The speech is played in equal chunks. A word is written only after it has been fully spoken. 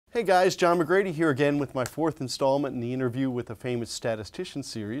Hey guys, John McGready here again with my fourth installment in the Interview with a Famous Statistician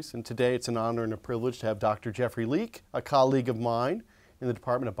series. And today it's an honor and a privilege to have Dr. Jeffrey Leek, a colleague of mine in the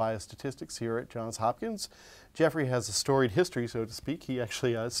Department of Biostatistics here at Johns Hopkins. Jeffrey has a storied history, so to speak. He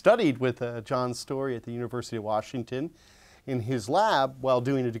actually studied with John Story at the University of Washington in his lab while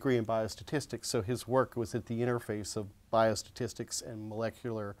doing a degree in biostatistics. So his work was at the interface of biostatistics and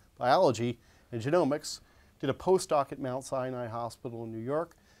molecular biology and genomics. Did a postdoc at Mount Sinai Hospital in New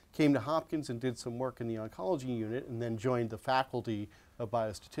York. Came to Hopkins and did some work in the oncology unit and then joined the faculty of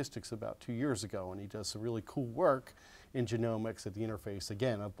biostatistics about 2 years ago. And he does some really cool work in genomics at the interface,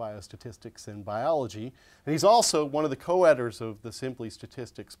 again, of biostatistics and biology. And he's also one of the co-editors of the Simply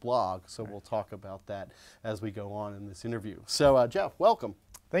Statistics blog. So we'll talk about that as we go on in this interview. So Jeff, welcome.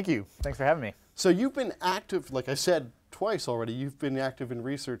 Thank you. Thanks for having me. So you've been active, like I said twice already, you've been active in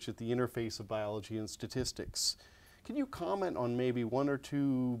research at the interface of biology and statistics. Can you comment on maybe one or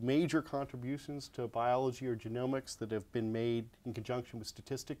two major contributions to biology or genomics that have been made in conjunction with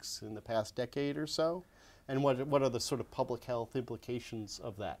statistics in the past decade or so? And what are the sort of public health implications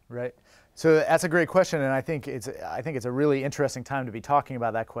of that? Right. So that's a great question, and I think it's a really interesting time to be talking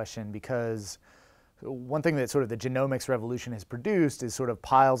about that question, because one thing that sort of the genomics revolution has produced is sort of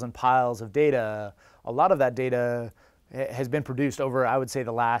piles and piles of data. A lot of that data has been produced over, I would say,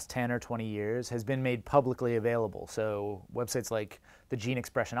 the last 10 or 20 years, has been made publicly available. So websites like the Gene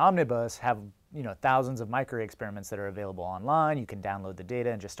Expression Omnibus have, thousands of microarray experiments that are available online. You can download the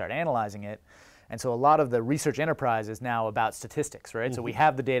data and just start analyzing it. And so a lot of the research enterprise is now about statistics, right? Mm-hmm. So we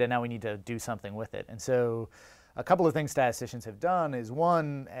have the data, now we need to do something with it. And so a couple of things statisticians have done is,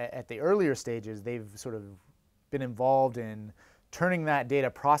 one, at the earlier stages, they've sort of been involved in turning that data,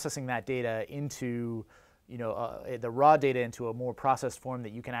 processing that data into the raw data into a more processed form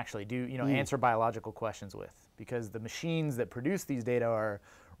that you can actually do, answer biological questions with. Because the machines that produce these data are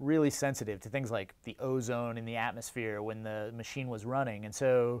really sensitive to things like the ozone in the atmosphere when the machine was running. And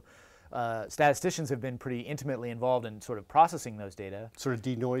so statisticians have been pretty intimately involved in sort of processing those data. Sort of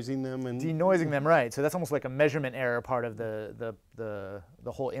denoising them and... Denoising them, right. So that's almost like a measurement error part of the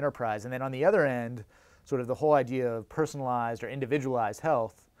whole enterprise. And then on the other end, sort of the whole idea of personalized or individualized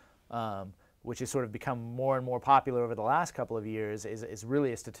health, which has sort of become more and more popular over the last couple of years, is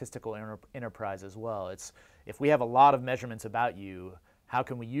really a statistical enterprise as well. It's, if we have a lot of measurements about you, how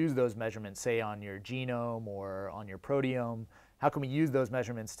can we use those measurements, say on your genome or on your proteome? How can we use those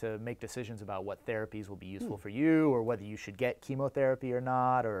measurements to make decisions about what therapies will be useful for you, or whether you should get chemotherapy or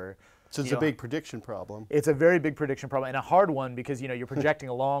not, or... So it's a big prediction problem. It's a very big prediction problem, and a hard one, because you're projecting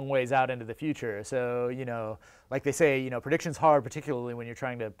a long ways out into the future. So like they say, prediction's hard, particularly when you're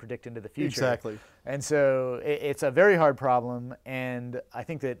trying to predict into the future. Exactly. And so it's a very hard problem, and I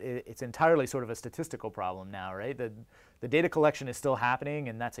think that it's entirely sort of a statistical problem now, right? The data collection is still happening,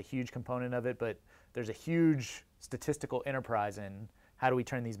 and that's a huge component of it, but there's a huge statistical enterprise in how do we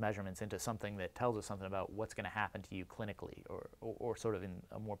turn these measurements into something that tells us something about what's going to happen to you clinically, or sort of in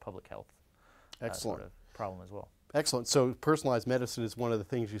a more public health sort of problem as well. Excellent. So personalized medicine is one of the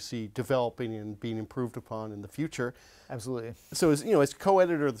things you see developing and being improved upon in the future. Absolutely. So as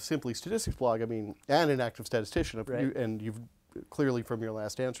co-editor of the Simply Statistics blog, and an active statistician, right. And you've clearly from your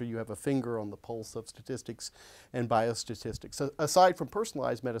last answer, you have a finger on the pulse of statistics and biostatistics. So aside from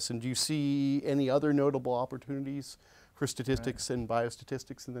personalized medicine, do you see any other notable opportunities for statistics and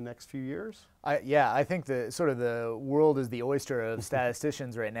biostatistics in the next few years? Yeah, I think the world is the oyster of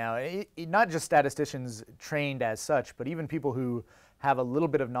statisticians right now. Not just statisticians trained as such, but even people who have a little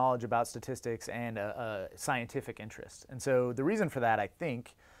bit of knowledge about statistics and a scientific interest. And so the reason for that, I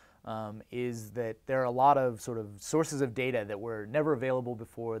think, is that there are a lot of sort of sources of data that were never available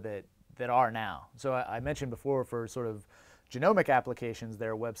before that are now. So I mentioned before, for sort of genomic applications,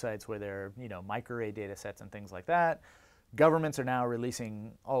 there are websites where there are microarray data sets and things like that. Governments are now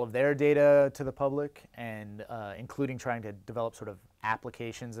releasing all of their data to the public, and including trying to develop sort of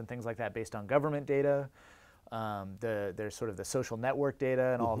applications and things like that based on government data. There's sort of the social network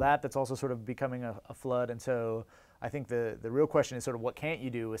data and all that that's also sort of becoming a flood. And so I think the real question is sort of what can't you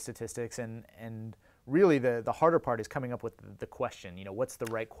do with statistics, and really the harder part is coming up with the question, what's the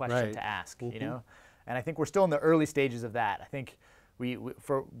right question to ask, And I think we're still in the early stages of that. I think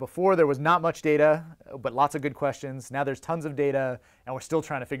before there was not much data, but lots of good questions. Now there's tons of data, and we're still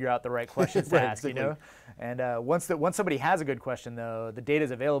trying to figure out the right questions to ask, And once somebody has a good question, though, the data is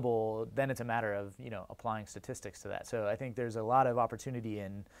available, then it's a matter of applying statistics to that. So I think there's a lot of opportunity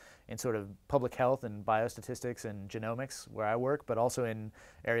in sort of public health and biostatistics and genomics where I work, but also in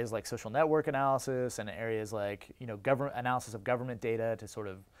areas like social network analysis and areas like government analysis of government data to sort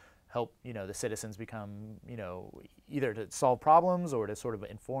of help, the citizens become, either to solve problems or to sort of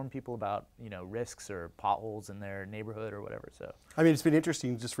inform people about, risks or potholes in their neighborhood or whatever. So, I mean, it's been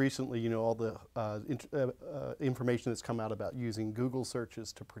interesting just recently, all the information that's come out about using Google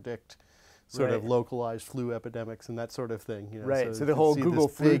searches to predict sort of localized flu epidemics and that sort of thing. Right. So the whole Google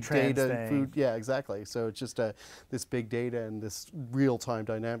flu trends thing. Yeah, exactly. So it's just this big data and this real-time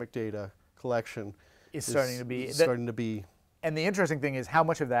dynamic data collection is starting to be. And the interesting thing is how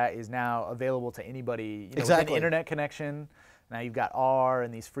much of that is now available to anybody, with an internet connection. Now you've got R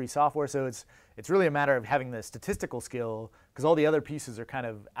and these free software, so it's really a matter of having the statistical skill, because all the other pieces are kind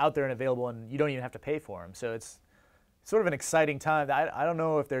of out there and available, and you don't even have to pay for them. So it's sort of an exciting time. I don't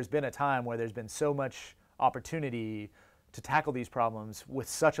know if there's been a time where there's been so much opportunity to tackle these problems with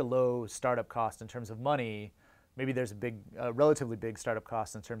such a low startup cost in terms of money. Maybe there's a relatively big startup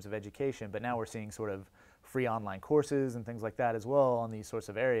cost in terms of education, but now we're seeing sort of free online courses and things like that as well on these sorts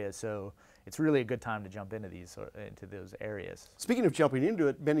of areas. So it's really a good time to jump into those areas. Speaking of jumping into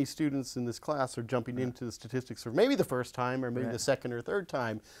it, many students in this class are jumping into the statistics for maybe the first time or maybe the second or third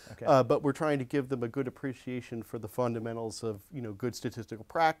time. Okay. But we're trying to give them a good appreciation for the fundamentals of good statistical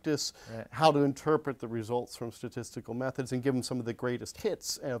practice, how to interpret the results from statistical methods, and give them some of the greatest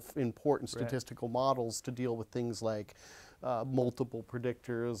hits of important statistical models to deal with things like multiple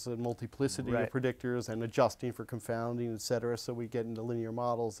predictors and multiplicity of predictors and adjusting for confounding, et cetera, so we get into linear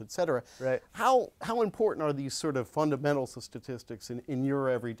models, et cetera. Right. How important are these sort of fundamentals of statistics in your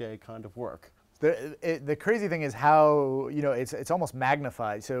everyday kind of work? The crazy thing is how, it's almost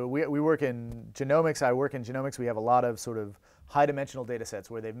magnified. So we work in genomics, I work in genomics, we have a lot of sort of high dimensional data sets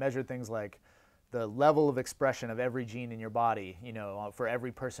where they've measured things like the level of expression of every gene in your body, for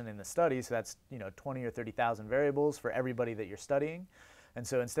every person in the study. So that's, 20 or 30,000 variables for everybody that you're studying. And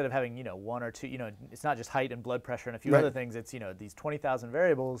so instead of having, one or two, it's not just height and blood pressure and a few other things, it's, these 20,000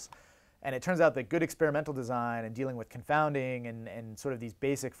 variables. And it turns out that good experimental design and dealing with confounding and sort of these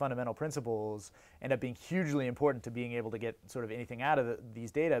basic fundamental principles end up being hugely important to being able to get sort of anything out of these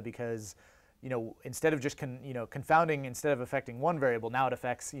data, because, instead of just, confounding, instead of affecting one variable, now it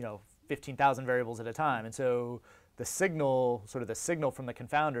affects, 15,000 variables at a time. And so the signal from the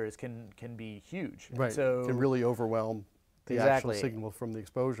confounders can be huge. Right, so can really overwhelm the actual signal from the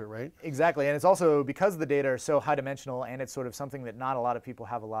exposure, right? Exactly, and it's also because the data are so high dimensional, and it's sort of something that not a lot of people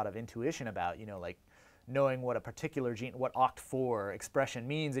have a lot of intuition about, like knowing what a particular gene, what OCT4 expression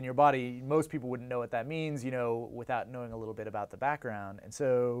means in your body. Most people wouldn't know what that means, without knowing a little bit about the background. And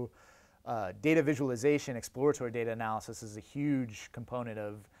so data visualization, exploratory data analysis is a huge component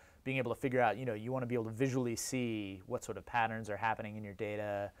of being able to figure out, you want to be able to visually see what sort of patterns are happening in your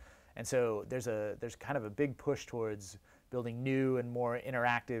data. And so there's kind of a big push towards building new and more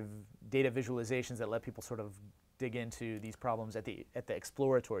interactive data visualizations that let people sort of dig into these problems at the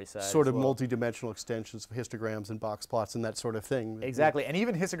exploratory side. Sort of multi-dimensional extensions of histograms and box plots and that sort of thing. Exactly, and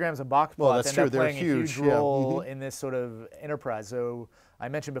even histograms and box plots end up playing a huge role in this sort of enterprise. So I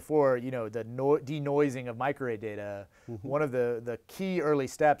mentioned before, the denoising of microarray data. One of the key early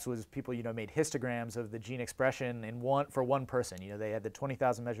steps was people, made histograms of the gene expression for one person. They had the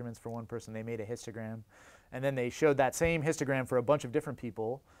 20,000 measurements for one person. They made a histogram, and then they showed that same histogram for a bunch of different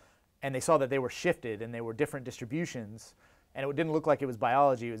people, and they saw that they were shifted and they were different distributions, and it didn't look like it was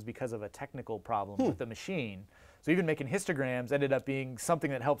biology. It was because of a technical problem with the machine. So even making histograms ended up being something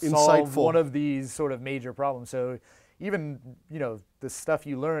that helped solve one of these sort of major problems. So even, the stuff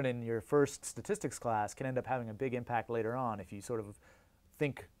you learn in your first statistics class can end up having a big impact later on if you sort of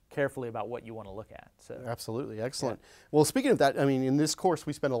think carefully about what you want to look at. So. Absolutely, excellent. Yeah. Well, speaking of that, I mean, in this course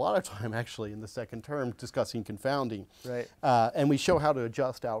we spend a lot of time actually in the second term discussing confounding. Right. And we show how to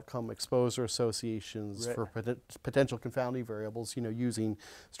adjust outcome exposure associations for potential confounding variables, using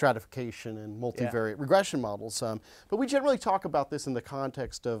stratification and multivariate regression models. But we generally talk about this in the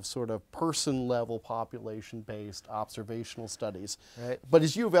context of sort of person-level, population-based observational studies. Right. But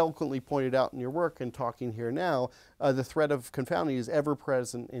as you've eloquently pointed out in your work and talking here now, the threat of confounding is ever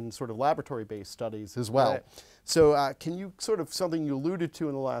present in sort of laboratory-based studies as well. Right. So can you sort of, something you alluded to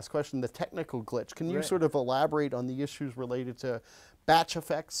in the last question, the technical glitch, can you sort of elaborate on the issues related to batch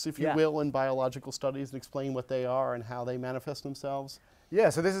effects, if you will, in biological studies, and explain what they are and how they manifest themselves? Yeah,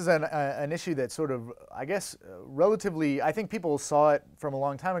 so this is an issue that sort of, I guess, relatively, I think people saw it from a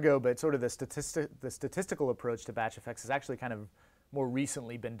long time ago, but sort of the statistical approach to batch effects has actually kind of more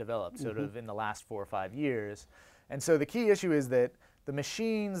recently been developed, sort of in the last 4 or 5 years. And so the key issue is that the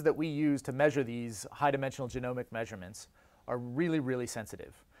machines that we use to measure these high-dimensional genomic measurements are really, really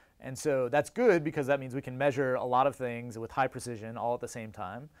sensitive. And so that's good because that means we can measure a lot of things with high precision all at the same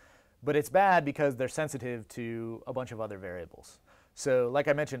time. But it's bad because they're sensitive to a bunch of other variables. So like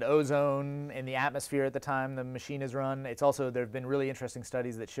I mentioned, ozone in the atmosphere at the time the machine is run. It's also, there have been really interesting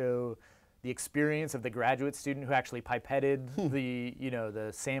studies that show the experience of the graduate student who actually pipetted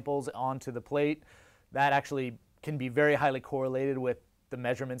the samples onto the plate. That actually can be very highly correlated with the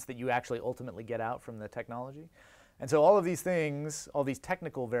measurements that you actually ultimately get out from the technology. And so all of these things, all these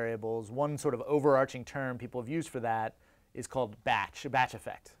technical variables, one sort of overarching term people have used for that is called batch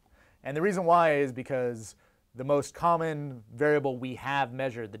effect. And the reason why is because the most common variable we have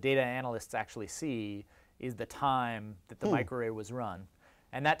measured, the data analysts actually see, is the time that the microarray was run.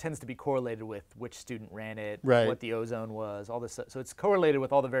 And that tends to be correlated with which student ran it, what the ozone was, all this stuff. So it's correlated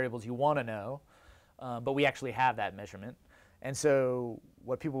with all the variables you want to know, but we actually have that measurement. And so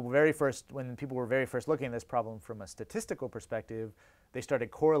when people were very first looking at this problem from a statistical perspective, they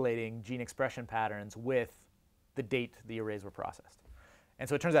started correlating gene expression patterns with the date the arrays were processed. And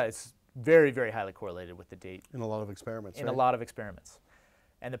so it turns out it's very, very highly correlated with the date. In a lot of experiments, In a lot of experiments.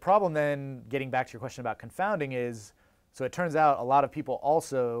 And the problem then, getting back to your question about confounding, is, so it turns out a lot of people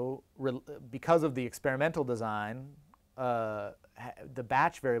also, because of the experimental design, the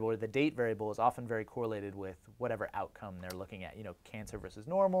batch variable or the date variable is often very correlated with whatever outcome they're looking at, cancer versus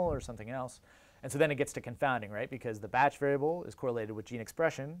normal or something else. And so then it gets to confounding, right? Because the batch variable is correlated with gene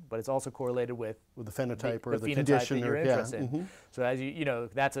expression, but it's also correlated with the phenotype or the phenotype condition that you're interested in. So as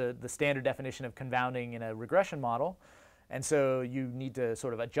that's the standard definition of confounding in a regression model. And so you need to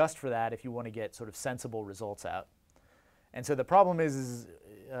sort of adjust for that if you want to get sort of sensible results out. And so the problem is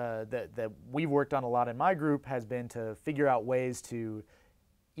that we've worked on a lot in my group has been to figure out ways to,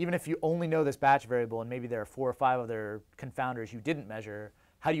 even if you only know this batch variable and maybe there are 4 or 5 other confounders you didn't measure,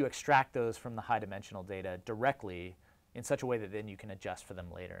 how do you extract those from the high dimensional data directly in such a way that then you can adjust for them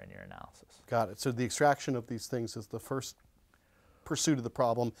later in your analysis? Got it. So the extraction of these things is the first pursuit of the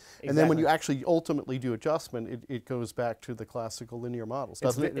problem. Exactly. And then when you actually ultimately do adjustment, it goes back to the classical linear models,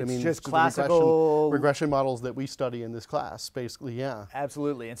 doesn't it? It's just classical regression models that we study in this class, basically, yeah.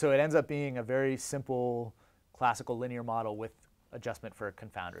 Absolutely. And so it ends up being a very simple classical linear model with adjustment for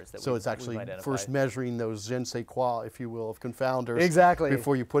confounders. So it's actually first measuring those je ne sais quoi, if you will, of confounders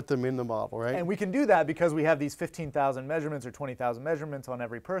before you put them in the model, right? And we can do that because we have these 15,000 measurements or 20,000 measurements on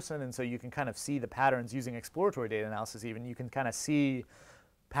every person, and so you can kind of see the patterns using exploratory data analysis even. You can kind of see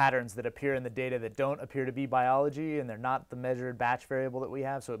patterns that appear in the data that don't appear to be biology, and they're not the measured batch variable that we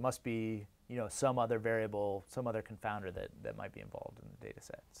have, so it must be some other variable, some other confounder that might be involved in the data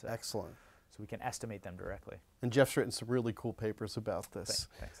set. So. Excellent. So we can estimate them directly. And Jeff's written some really cool papers about this.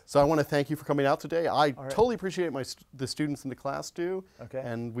 Thanks. So I want to thank you for coming out today. I totally appreciate the students in the class do. Okay.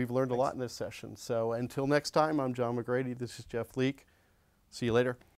 And we've learned a lot in this session. So until next time, I'm John McGready. This is Jeff Leek. See you later.